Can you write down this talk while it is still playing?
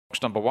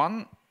number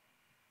 1.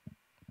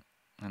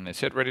 And they're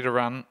set ready to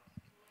run.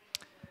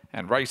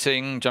 And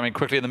racing, jumping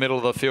quickly in the middle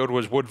of the field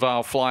was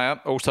Woodvale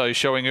Flyer, also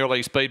showing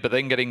early speed, but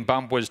then getting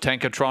bumped was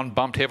Tankatron,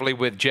 bumped heavily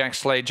with Jack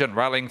Sledge, and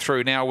rallying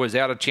through now was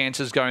Out of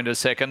Chances going to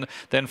second,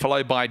 then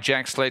followed by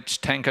Jack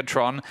Sledge,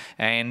 Tankatron,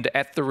 and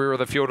at the rear of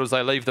the field as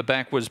they leave the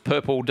back was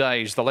Purple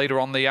Days. The leader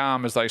on the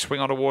arm as they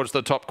swing on towards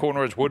the top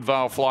corner is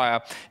Woodvale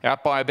Flyer.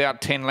 Out by about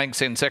 10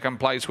 lengths in second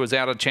place was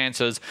Out of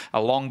Chances. A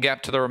long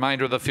gap to the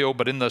remainder of the field,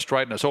 but in the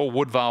straightness, all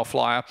Woodvale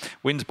Flyer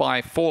wins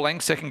by 4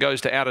 lengths. Second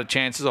goes to Out of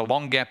Chances. A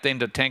long gap then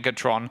to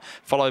Tankatron,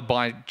 followed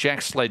by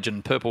Jack Sledge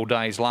and Purple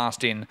Days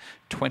last in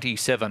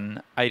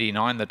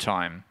 27.89 the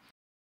time.